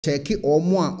cheki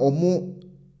omo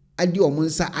adi omo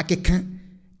nsa akeka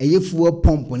eyefuo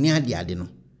pump ne ade no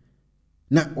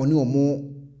na oni omo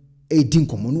edin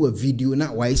komo no video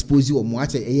na wa expose omo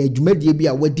ache eye adwumadie bi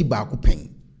a wadi ba akopɛn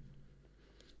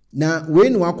na we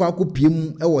no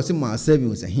akopiem e wo se ma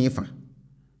service hefa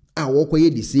a wo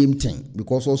koye the same thing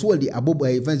because also the abobo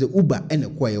events Uber ene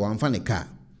koye wan fa ne car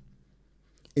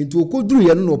enti okoduru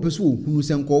ye no na opeso ohunu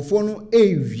se nkofo no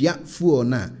ewia fuo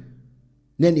na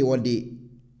ne wo de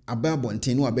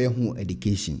ababonten no abehu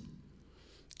education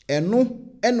eno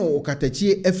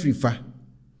Okatakyie Afrifa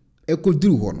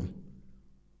ekoduru ho no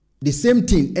the same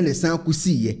thing ene san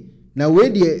kusiye na we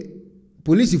de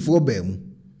police fo ba mu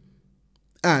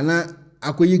na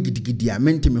akoye gidigidi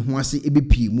amenteme ho ase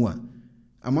ebepie mu a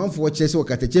amanfo kire se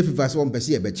Okatakyie Afrifa se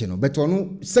wompese ebeche no beto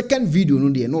no second video no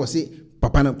de no se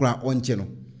papa na kura onche no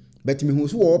betime hu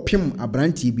so wo pem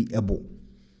abrantie bi ebo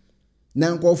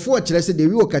na nkofo kire se de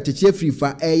wi Okatakyie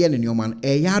Afrifa eye ne nyoma no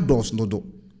eye ados no do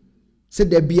se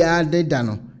de bia de da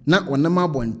no na onam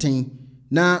abonten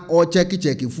na o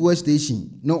check fuel station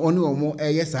no oni omo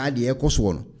eye saade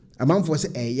ekoso no amanfo se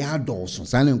eye ados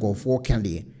so ne nkofo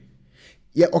kande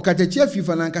ye Okatakyie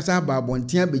Afrifa na nkasa ba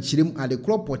abonten abekirem ade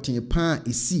kropoten pa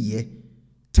esiye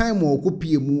time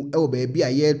okopie mu e wo ba bia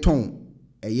ye ton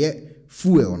eye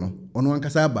fuel no ono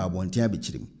nkasa ba abonten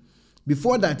abekirem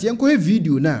before that yenko he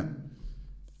video na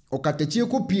Okatakyie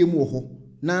kopie mu ho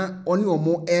na oni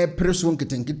omo preso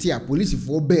nketenkete a police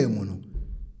fo ba mu no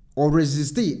or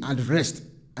resist arrest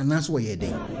and so ye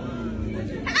dey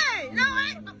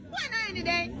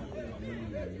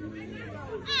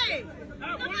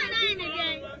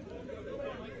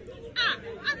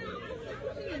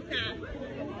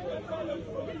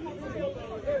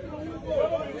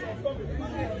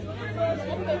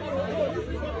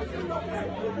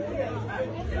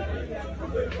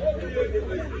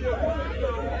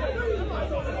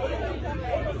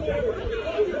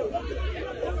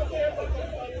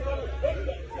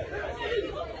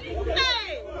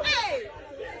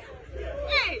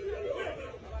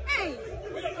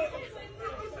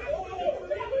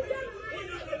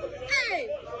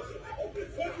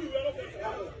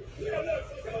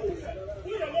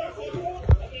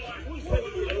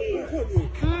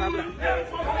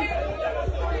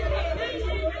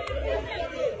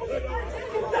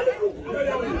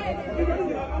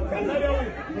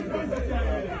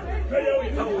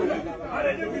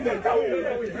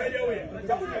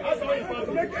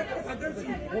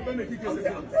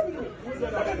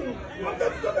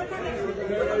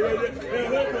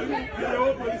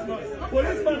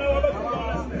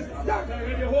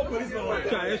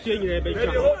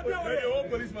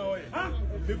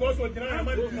because what can I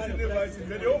manage to device in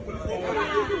the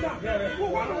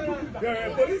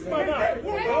police policeman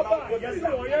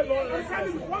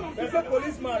there's a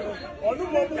policeman or no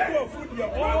more food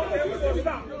here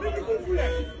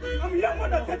I'm here more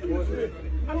than 30 minutes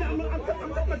I'm to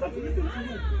listen to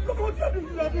you. Look what you're doing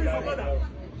to your brother.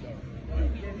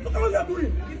 Look what you're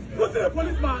doing. Go to the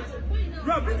policeman.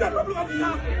 You have been the problem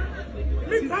officer.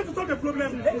 Me trying to solve the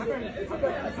problem. We are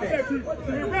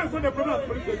solve the problem.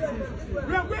 We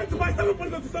are going to buy 7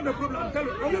 police to solve the problem. I'm telling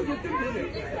you, I'm going to kill you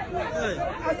here.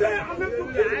 I say I'm going to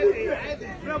kill you here.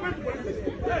 We are going to police.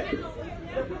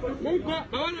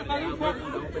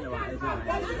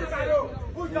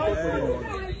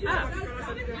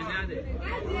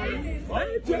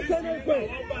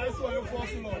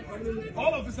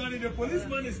 All of a sudden, the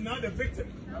policeman is now the victim.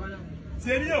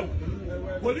 Serio,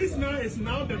 policeman is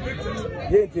now the victim.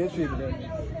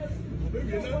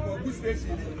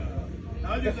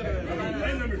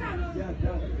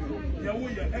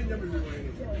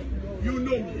 You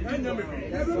know me.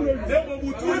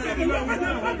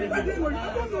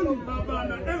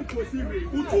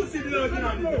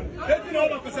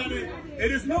 All of a sudden,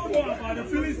 it is no more about the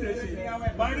filling station,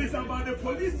 but it is about the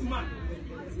policeman.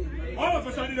 All of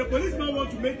a sudden, the policeman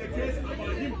wants to make the case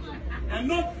about him and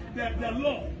not the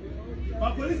law.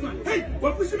 But policeman, hey,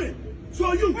 what pushing me?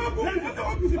 So you, what did you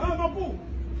tell you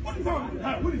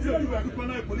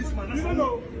are a policeman? I don't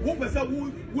know. What was that?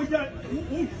 Who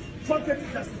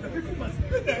truncated justice? The people must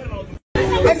spit their head out.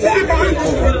 I'm telling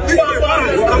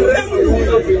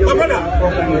you, my brother.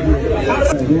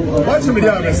 Watch me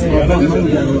there, Arrest. I'm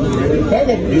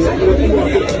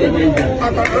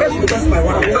arrested because my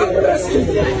wife.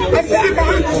 I said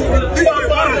I'm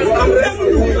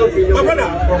telling you, my brother.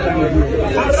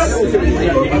 Arrest.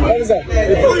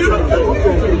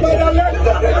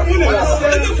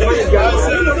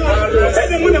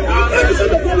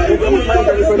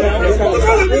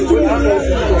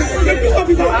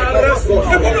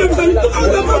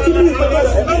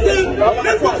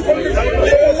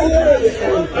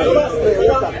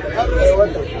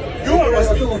 You are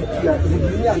resting.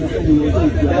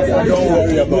 Don't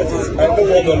worry about it. I know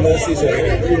what the law says.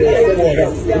 Don't worry.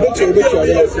 Look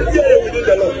within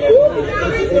the law.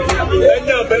 And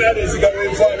now, Bernard is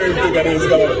going forward to get his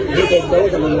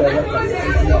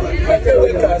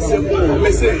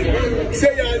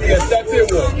say, yes, that's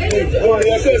it. Oh,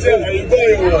 yes, yes, I'm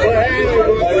going.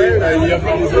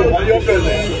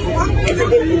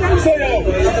 Say,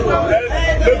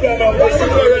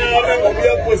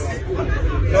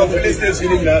 no, police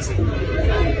station in Nasi.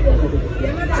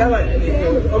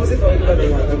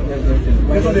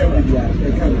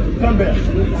 Come there.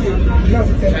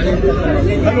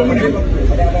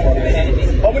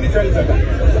 How many times are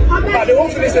there? The whole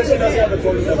police station doesn't have a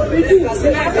police.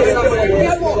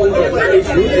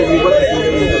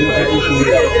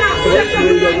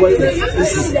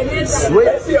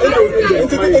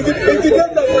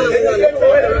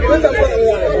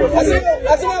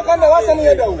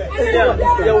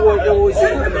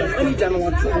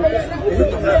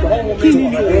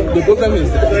 The problem is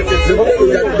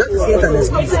that is not an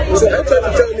excuse. So I'm trying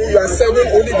to tell you, you are serving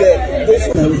only there.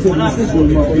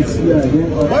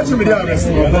 Why should we be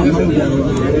arrested?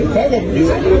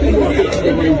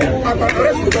 I'm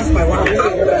arrested because my wife is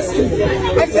arrested.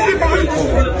 I said I'm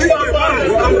telling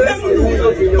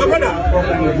you, my brother,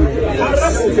 I'm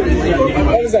arrested.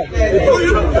 What is that?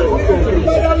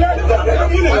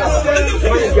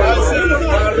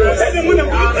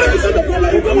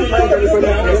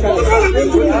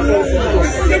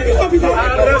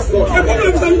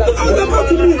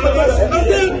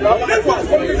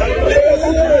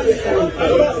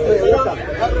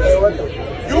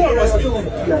 You are resting.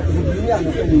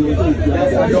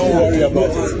 Don't worry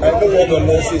about it. I know what the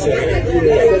law says.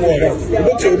 Don't worry.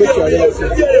 Look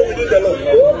within the law.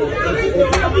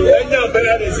 And now,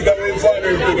 Bernard is going forward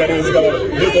to get his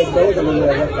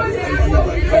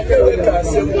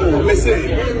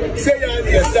say,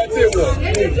 yes, that's it.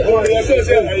 Oh, yes, yes,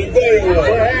 I'm going.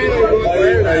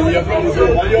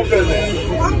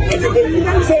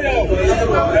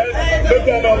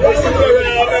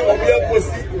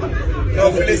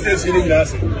 No, police station in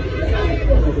Nasi.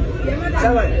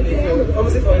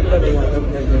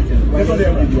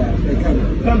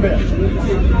 Come there.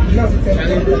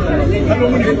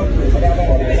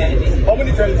 How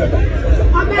many times are there?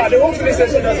 The whole police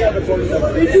station doesn't have a police.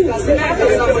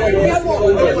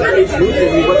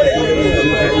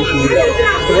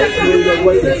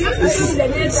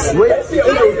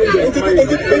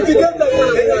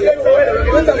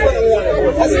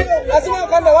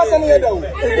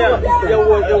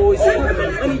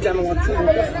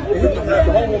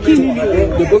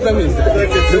 The problem is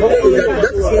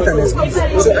that is not an excuse.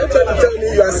 So I'm trying to tell you,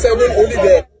 you are serving only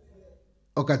there.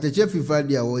 Okatakyie Afrifa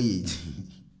dia wo yi.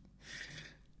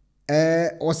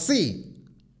 Osi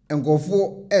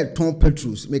enkofo ton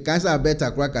petrus me kan say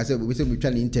better kra ka say we say we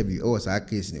twa interview o sa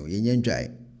case ne ye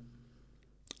nyantwae.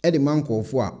 E de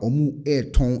mankofo a omu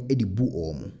ton e di bu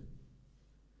omu.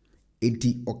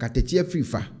 Enti Okatakyie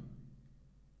Afrifa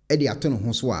e de ato no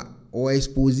ho so a or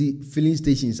expose filling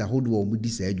stations ahodo omu di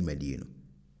sa adwumadi no.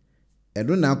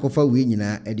 Edo na akofa we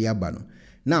nyina e de aba no.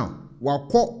 Now,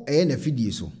 wakọ na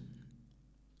fidie so.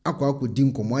 Akọ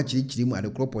din komo akirikiri mu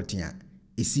adekropotin a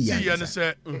esi ya. Ya ne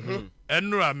se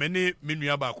enura meni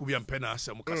menua ba ko bi ampe na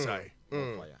asem kasai.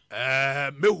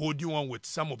 Me holding one with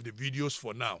some of the videos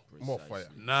for now. More fire.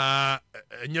 Na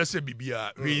enya se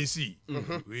bibia we see.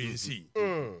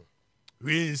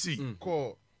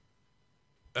 Call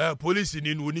police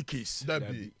in one case.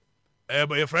 That be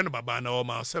but your friend Baba na o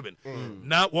ma 7.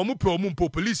 Na wo mu pro mu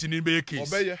police in be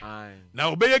case. Na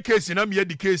obey case na me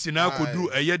the case na akodu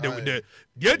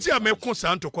the ti ameko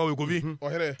santo kwa we go bi.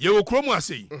 Ye wo kromu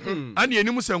asei. Ani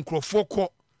enimu se nkrofo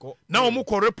ko. Na wo mu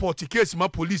ko report case ma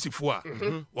police fo a.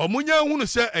 Wo mu nya hunu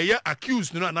se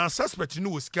accused no na suspect no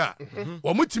was-ka.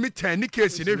 Wo mu timi turn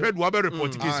case ne hwed wo be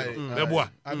report case. Meboa.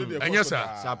 Anya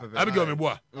sa. Abigyo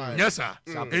meboa. Nya sa.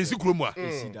 Ensi kromu a.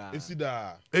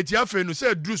 Esida. Eti afa no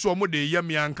se dru so wo mu de ye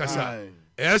me ankasa.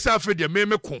 Esa afa de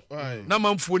me ko. Na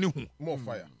manfo ni hu. More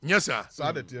fire. Nya sa.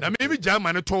 Na me bi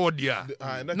jama ne to dia.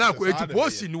 Na ko eti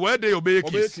boss ni we de obey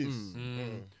case.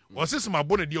 Was my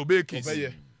bonnet the obey case.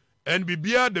 And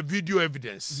bibia the video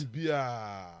evidence.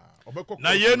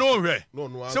 Na ye no hwe.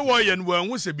 Se wo ye no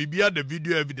wan se bibia the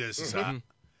video evidence sa.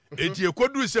 Eti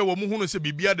ekoduru se wo mu hunu se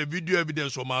bibia the video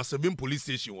evidence o ma 7 police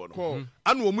station wo no.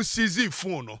 Ana wo mu seize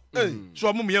phone no.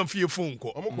 So mo me yamfie phone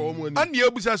ko. Ana ye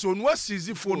busa se no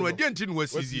seize phone no ade enti no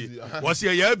seize. Wo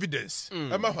se ye evidence.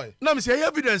 Na me se ye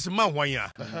evidence ma hwan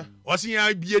ya. Wo se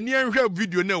ya bie ni enhwe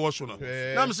video na wo so no.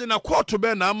 Na me se na court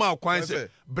be na ma kwan se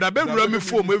brabe wura me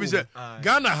phone we say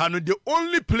Ghana ha no the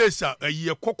only place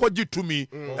ye kokoji to me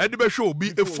e de be hwe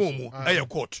obi e phone mu e ye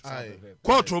court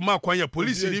ma kwan ya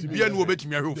police ni bia no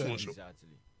obetimi ahwe phone so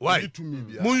why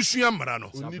munsua mara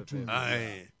no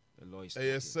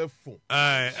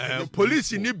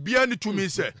police ni bia ni to me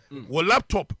say wo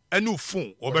laptop any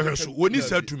phone obehwe so woni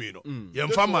say to me no ye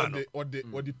mfa ma no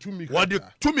wodi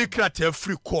to me krata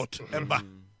free court eba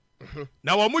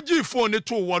na wo mugi phone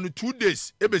to 1 2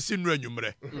 days ebesi nu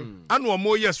anwumre ana wo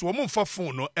mo yes wo mo mfa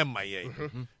phone no emaye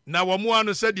na wo mo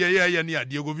anu se de ye ne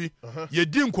ade govi ye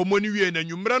di nkomo ni wie na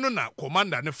anwumre no na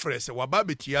commander ne frɛ se waba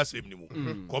beti asem ni mu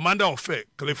commander of fair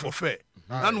cliff of fair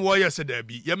ana wo yes da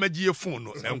bi ye magi phone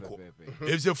no enko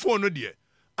if the phone no de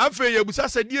afa ye busa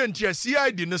se de ntia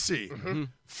CID no se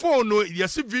phone no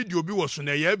yes video bi wo so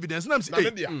na ye evidence na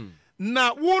say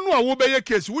na wo no a wo be ye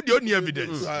case wo de oni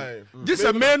evidence this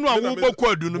a man no a wo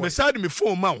bokọ adu no me side me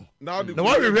phone ma wo na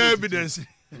wo we evidence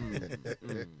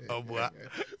obwa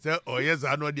say oh yes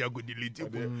I know they go delete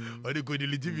or they go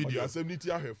delete video assembly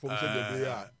ahwe form say the be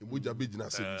a emoja be gina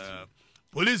assembly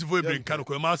police voice bring can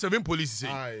ko ma 7 police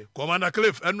say Commander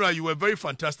Cliff Enra you were very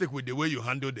fantastic with the way you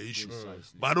handled the issue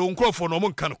but on call for no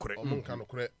mon kan kore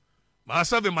ma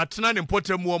 7 matena ne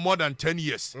potem more than 10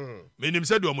 years menim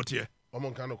say do omote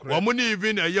Wamuni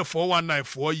even a year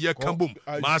 4194 year kambum.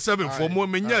 Ma 7 for more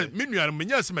menya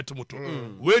menya semetumoto.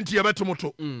 Wenti ya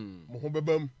betumoto.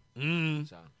 Mohobebam.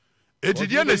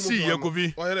 Etidia na si ye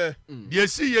govi. Die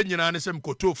si ye nyina ne sem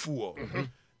kotofu.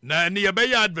 Na ni ye be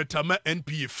ya advertama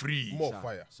NPA free. More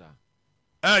fire.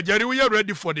 Jerry we are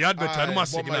ready for the advert and ma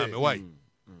signal me why.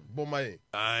 Bomai.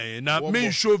 Na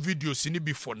me show videos ni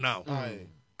before now.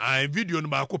 Video no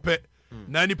ba ko pe.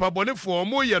 Na nipa bone for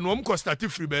mo ye no mo start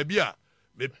free baby a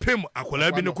me pem akola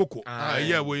bi ne koko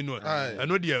aye we no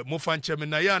eno de mo fa nche me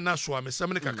na ya na so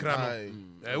amesem ne kakra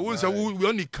no we say we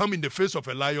only come in the face of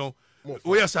a lion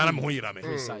we ya sana me ho yira me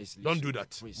don't do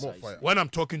that when I'm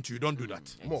talking to you don't do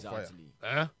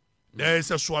that there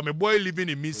is a swami boy living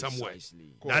in me somewhere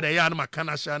that I am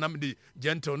makana sha na me de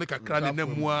gentle ne kakra ne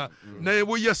namua na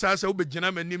we yes say we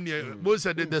begina me nim ne bo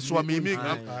say the swami me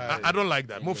I don't like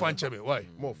that mo fa nche me why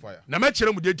more fire na me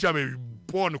kire mu de tia me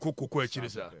born koko ko akiri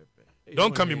sa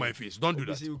don't come in my face. Don't do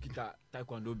that.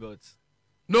 Taekwondo belt.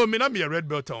 No, me not me a red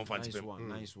belt on Fantipem.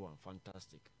 Nice one,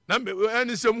 fantastic. Na me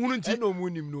any some hununti. No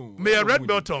munim no. Me a red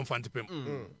belt on Fantipem.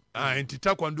 Inti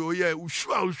Taekwondo yeah,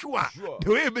 ushua.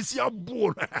 The way be see a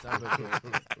bull.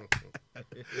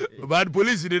 But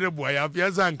police in the boy have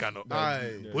yazanka no.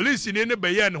 Police in the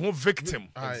be and who victim.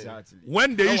 Exactly.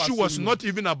 When the issue was not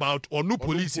even about onu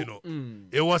police no.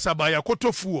 It was about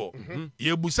yakoto fuo.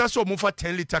 Ye busa so mo fa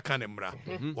 10 liter kanemra.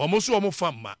 Omo so omo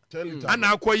fa ma.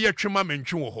 Ana akoye twema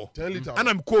mentwe wo ho.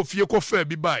 Ana me ko fie ko fa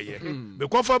bi ba ye. Me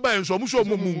ko fa ba so omo so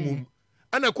omo mumum.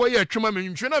 Ana koye twema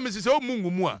mentwe na me se o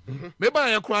mungumu a. Me ba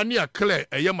ye kra ne a clear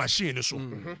eye machine so.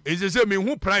 Eze se me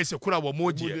hu price kura wo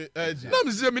moje. Na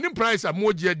me se me ni price a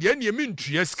moje de na me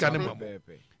ntua sika ne mam.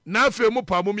 Na afa mu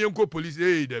pa mo menko police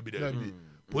dabi.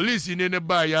 Police ni ne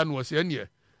ba ya no se ne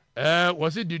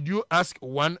was it did you ask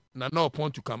one na no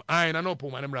upon to come na no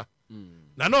upon manemra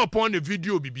na no upon the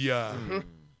video bibia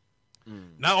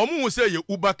na omu say ye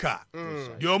Uber car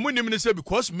the omu nim ne say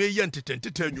because me ye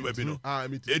entete anwuma bi no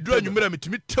edu anwumra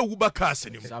metimi ta Uber car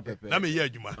senim na me ye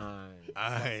adwuma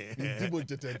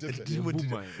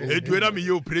edu na me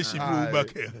ye operation Uber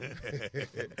car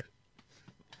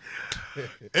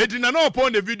edu na no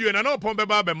upon the video na no upon be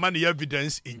ba be man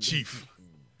evidence in chief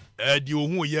the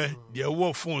ohu ye the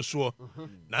wo phone so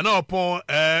na upon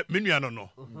menua no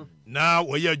na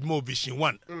wo ye adwuma vision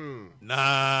 1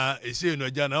 na ese no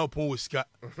agya na upon osika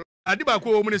ade ba ko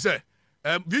wo mu ne se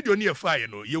video ne ye fire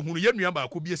no ye hunu ye nua ba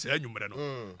ko bi ese anwumre no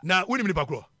na woni mi pa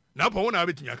kro na upon wo na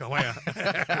betinya ka hwan ya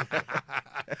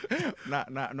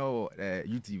no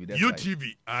UTV that's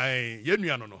UTV ai ye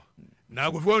nua no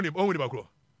na ko fo ni ba kro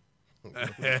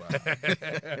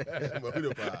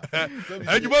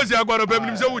Ajubozi agwaro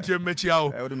pemnim se wutie mmechi awo.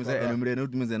 Wodum se enumre no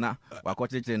dum se na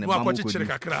wakochechire ne bamu ko. Wakochechire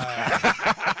kakra.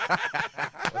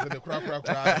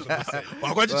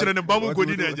 Wakochechire ne bamu ko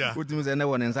di na ja. Wodum se ne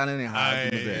won nsane ne ha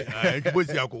dum se.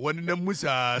 Ajubozi akọ won na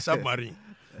musa submarine.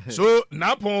 So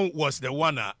Napon was the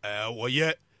one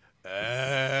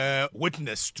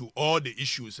witness to all the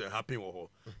issues happening.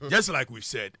 Just like we've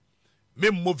said. Me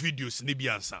more videos ni bi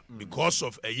ansa because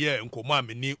of a year nkoma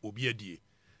me ni obiadie.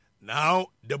 Now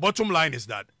the bottom line is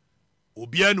that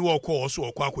obia ni woko also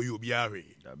okwa obia hwe.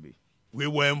 We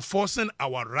were enforcing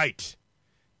our right.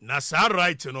 Na sa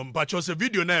right no mpacho se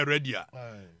video na ready a.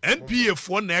 NPA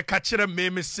for na ka kire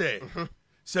me say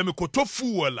me koto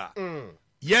fuola.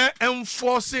 Yeah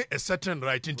enforcing a certain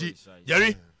right nti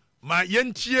Jerry ma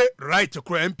yentie right to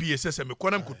cry MPA sese me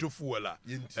kwana mkutofu wala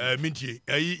mintie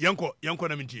yanko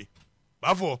na mintie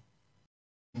bafo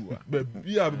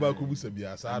bia baba ko busa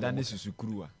bia sa da ne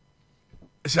susukuru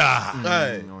sa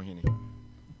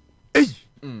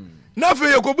na fe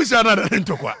ye ko busa na da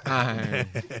ntokwa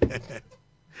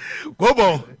ko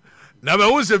bon na me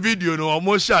won se video no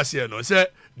omo shase no se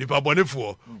nipa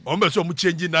bonefo o mbe so mu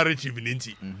change narrative ni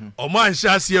nti o man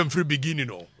shase am free beginning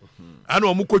no ana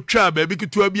o mu ko twa ba bi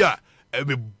kitua bi a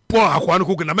me bo akwa no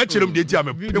ko na me kyerem de ti a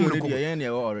me pem no ko ye ne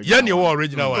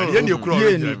original one ye ne kura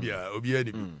original bi a obi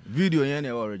ani video ye ne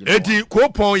original eti ko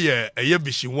pon ye eye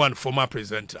vision one former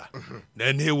presenter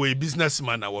na ne we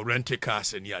businessman na we rent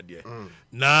cars ni ade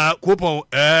na ko pon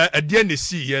ade ne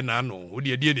si ye na no wo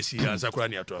de ade ne si ya sakura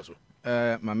ne ato so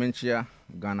Mamenchia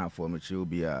Ghana for me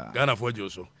chubia. Ghana for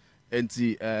Joso.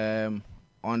 Enti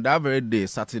on that very day,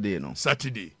 Saturday, no.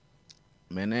 Saturday.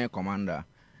 Mene commander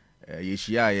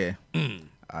yeshia ye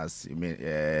as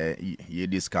ye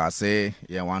discuss ye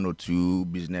 1 or 2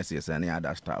 businesses and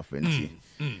other stuff enti.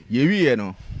 Ye wi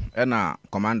no na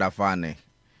commander fane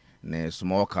ne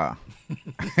smoker.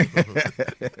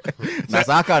 Na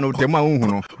saka no tema unhu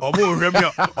no. Omo hwem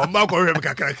ya, omba ko hwem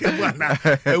kakra ke na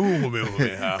ewu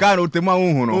me ha. Ka no tema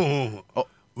unhu no.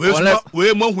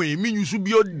 We mo hwe mi nyusu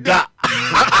bi oda.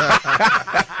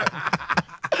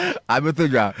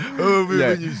 Abetoja. Oh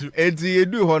me nyusu. Enti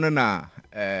edu ho no na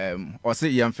o se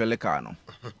yam feleka no.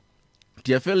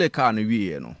 Tie feleka no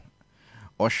wi no.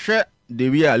 O hwe de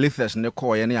wi a lithes ne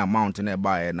call ye ne amount na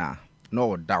ba ye na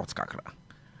no doubt kakra.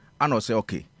 And I say,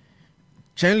 okay,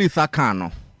 Chenli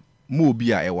Thakano,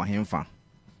 Mubia, Ewa Hemfa.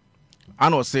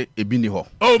 And I say, Ebini ho.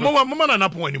 Oh, Mama, na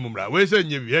point mumra. Where say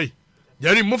you, hey,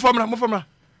 Jerry, Mufama.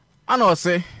 And I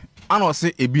say,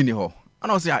 Ebini ho.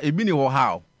 And I say, Ebini ho,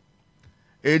 how?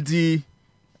 Edi,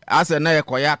 as a Naya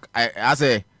Koyak, as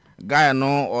a guy,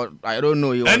 no, or I don't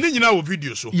know you. And then you know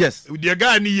video, so yes, with the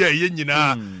guy near you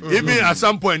know, even at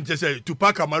some point, just say to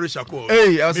pack a Marishako.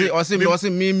 Hey, I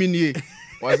say, me.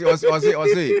 Was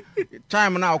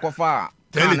time now kofa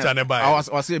 10 liter ne buy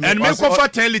and me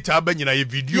kofa 10 liter ba nyina ye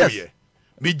video ye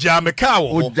me jam car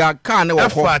wo ja car ne wo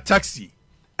for taxi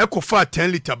e kofa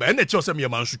 10 liter ba na che so me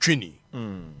manso twini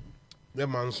me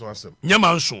manso asem nya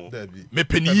manso me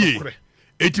peniye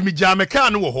eti me jam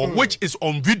car ne wo which is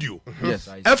on video yes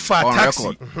e fa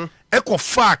taxi e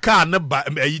kofa car ne ba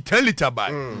 10 liter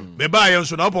ba me ba ye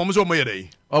nso na opo mo so mo ye dey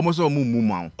almost o mu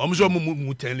ma o so mu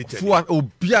 10 liter fu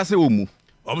obia se o mu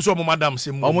almost mo madam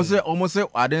se mu almost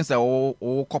I didn't say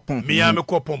o kopon me ya me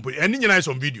kopon eni nyina is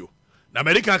on video na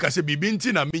American ka se bibi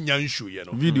nti na me nya nshu ye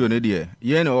no video ne de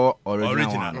ye ne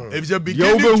original if you be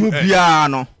hu bia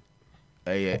no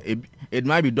it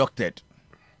might be doctored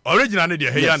original ne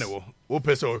de he ya ne wo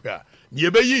pese o hwa ni ye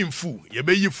be yi mfu ye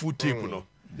be yi full tape no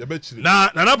ye be chiri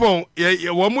na pon ye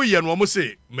wo mu ye no wo mu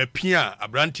se mapia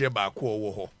abrante ba ko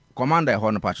wo ho commander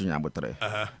ho no pacho nya botre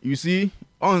you see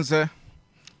on say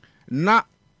na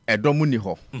edomu ni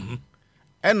ho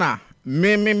ena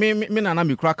me na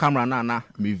me kura camera na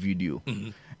me video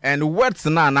and words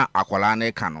na akwala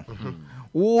na ka no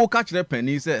wo ka kire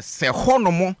pani se ho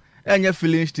no mo enya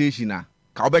filling station na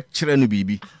ka obe kire no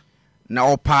bibi na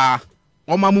opa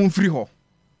omamu mfiri ho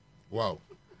wow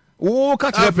wo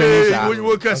ka kire pani sa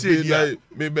wo ka se dia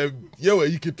me be ye wa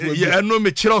yiketu abi ye no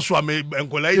me kire so me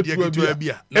enkola idea ketu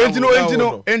abi a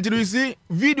entino you see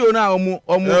video na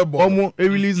omu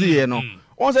release here no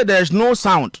on say there's no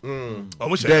sound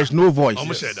there's no voice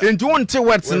enti won te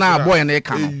words na boy na e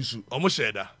ka no omo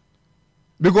sheda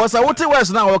because I would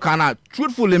words na o ka na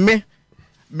truthfully me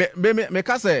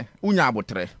ka say unya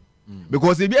abotre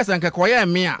because e bi asanka koye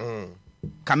me a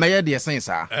kameye de sense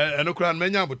a eno kran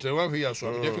menya abotre wa hwe ya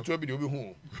so de ketu abi de obi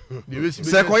hu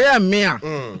se koye me a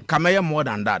kameye more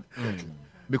than that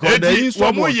because there is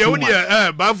so much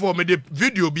but for me the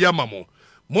video bi amamo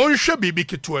monhwe bibi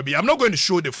keto bi I'm not going to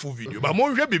show the full video but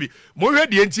monhwe bibi monhwe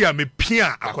de enti a me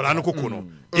pia akola no kokko no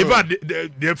even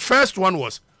the first one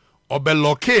was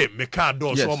obeloke me car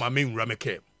door so ma me nwura me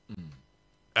ke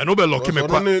and obeloke me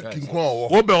kwa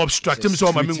obe obstruct him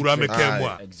so ma me nwura me ke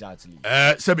mo exactly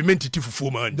se be mentiti fufu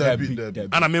ma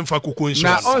ana me mfa kokko nshi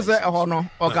na o se ho no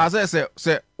o ka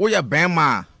se wo ye ben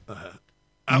ma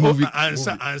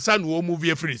answer no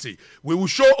movie free say we will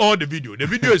show all the video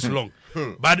is long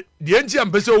but the NG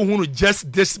am person who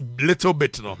just this little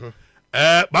bit no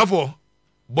but for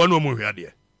bono mo hwa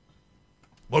de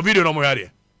bo video no mo hwa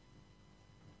de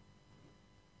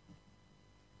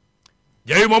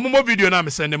ya mo video na me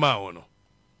send ma no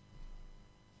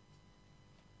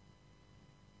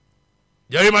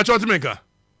ya ma chot menka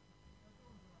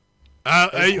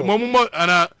mo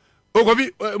ana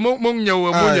Okobi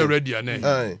mo ready ane.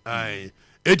 Aye.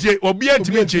 Eti obi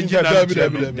antimi change na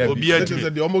obi antimi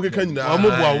de omo keka nyina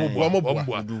omo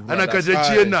ana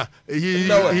kazechie na he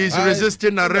is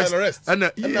resisting arrest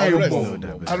ana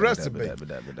arrest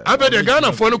abede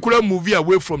Ghana for no kula movie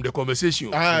away from the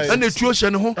conversation and the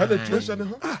tuition ho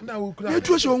na wo kula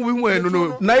tuition we won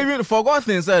no na even forgot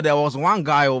things said there was one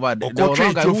guy over there was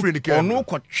one guy who no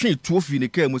kwatwe tofi ne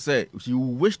car mu say he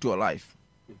wish to a life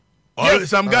or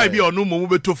some guy be onu mo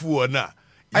betofu na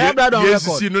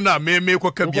yes see no na me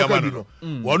kwa biama no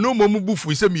wono mo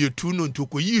bufu say me tu no nto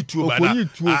ko yi tu ba na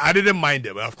I didn't mind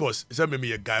them of course say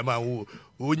me a guy man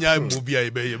who nya movie e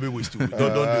be waste don't do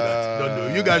that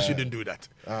don't do you guys shouldn't do that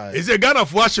it's a Ghana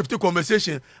for shift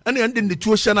conversation and then the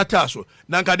two shana taso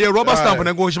na nka de rubber stamp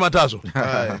na go shima taso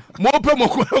mo pe mo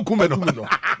kume no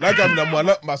like am na mo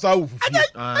masawu fufu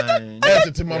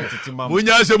tetimam mo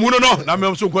nya se mu no na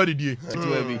me so kwa didie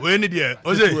we ni de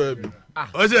o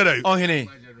say right Ohene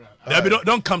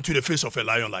don't come to the face of a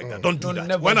lion like that. Don't do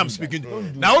that. When I'm speaking,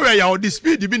 now we are the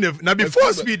speed. Now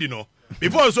before speed,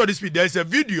 before I saw the speed, there is a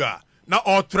video. Now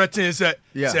all threatening say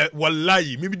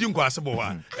wallahi, maybe didn't go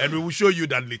and we will show you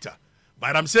that later.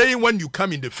 But I'm saying when you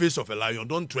come in the face of a lion,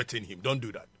 don't threaten him. Don't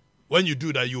do that. When you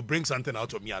do that, you bring something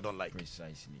out of me I don't like.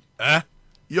 Precisely.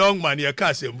 Young man, you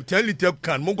can't say tell it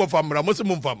can mungo famra mo se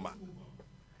mum fama.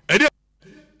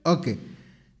 Okay.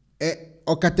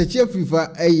 Okatakyie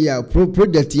Afrifa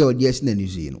project ya ODS na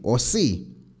news o see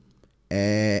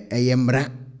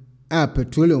yemra a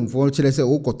petroleum for chere say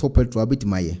wo koto petrol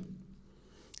abetimaye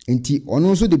enti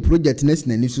ono so the project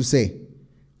na news say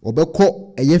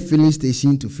obekọ filling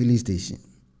station to filling station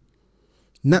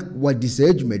na what this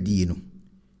adwumadi no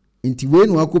enti we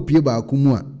no akopie ba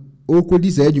akumu a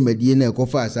okodi sa adwumadi na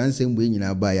ekofa asansem we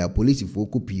nyina ba ya police fo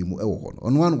kopie mu ewo ho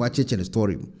ono wan wa cheche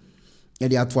story ya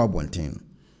de ato abonten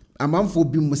amanfo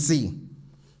bi mu sei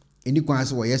eni kwan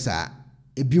se wo yesa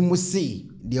ebi mu sei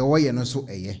de wo ye no so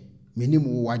eye menim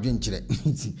wo wadwenkyere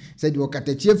se de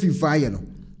Okatakyie Afrifa ye no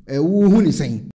wu hu ni sen